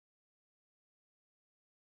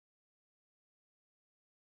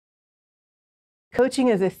Coaching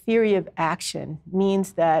as a theory of action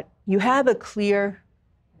means that you have a clear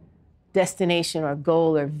destination or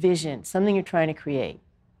goal or vision, something you're trying to create,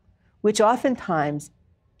 which oftentimes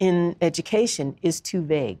in education is too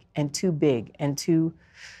vague and too big and too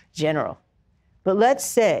general. But let's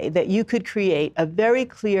say that you could create a very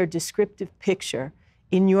clear descriptive picture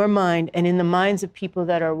in your mind and in the minds of people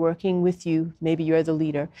that are working with you. Maybe you're the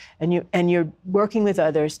leader, and you're working with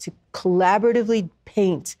others to collaboratively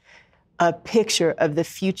paint a picture of the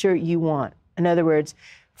future you want. In other words,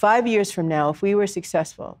 5 years from now, if we were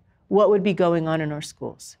successful, what would be going on in our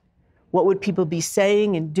schools? What would people be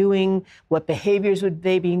saying and doing? What behaviors would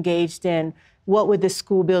they be engaged in? What would the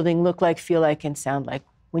school building look like, feel like, and sound like?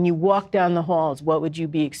 When you walk down the halls, what would you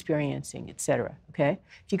be experiencing, et cetera, okay?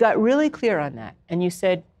 If you got really clear on that and you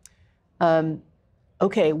said,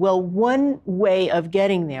 okay, well, one way of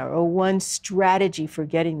getting there or one strategy for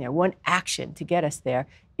getting there, one action to get us there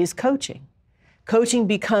is coaching. Coaching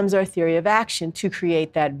becomes our theory of action to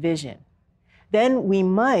create that vision. Then we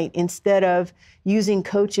might, instead of using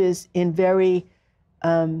coaches in very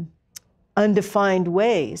undefined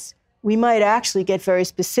ways, we might actually get very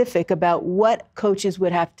specific about what coaches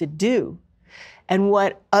would have to do and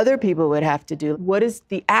what other people would have to do. What is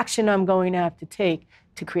the action I'm going to have to take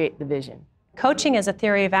to create the vision? Coaching as a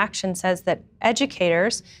theory of action says that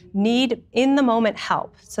educators need in-the-moment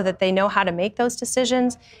help so that they know how to make those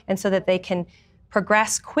decisions and so that they can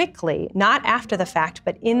progress quickly, not after the fact,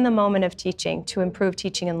 but in the moment of teaching to improve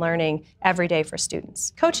teaching and learning every day for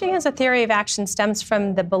students. Coaching as a theory of action stems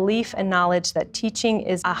from the belief and knowledge that teaching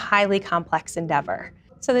is a highly complex endeavor.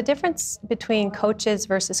 So the difference between coaches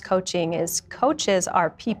versus coaching is coaches are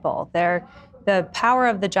people. The power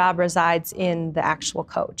of the job resides in the actual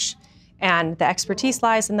coach. And the expertise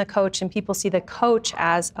lies in the coach, and people see the coach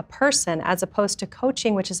as a person as opposed to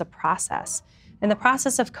coaching, which is a process. And the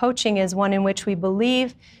process of coaching is one in which we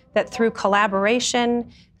believe that through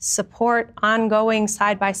collaboration, support, ongoing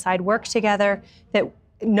side-by-side work together, that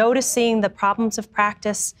noticing the problems of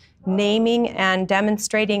practice, naming and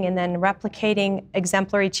demonstrating and then replicating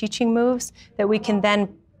exemplary teaching moves, that we can then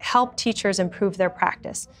help teachers improve their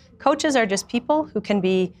practice. Coaches are just people who can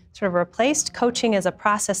be sort of replaced. Coaching is a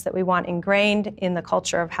process that we want ingrained in the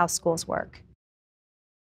culture of how schools work.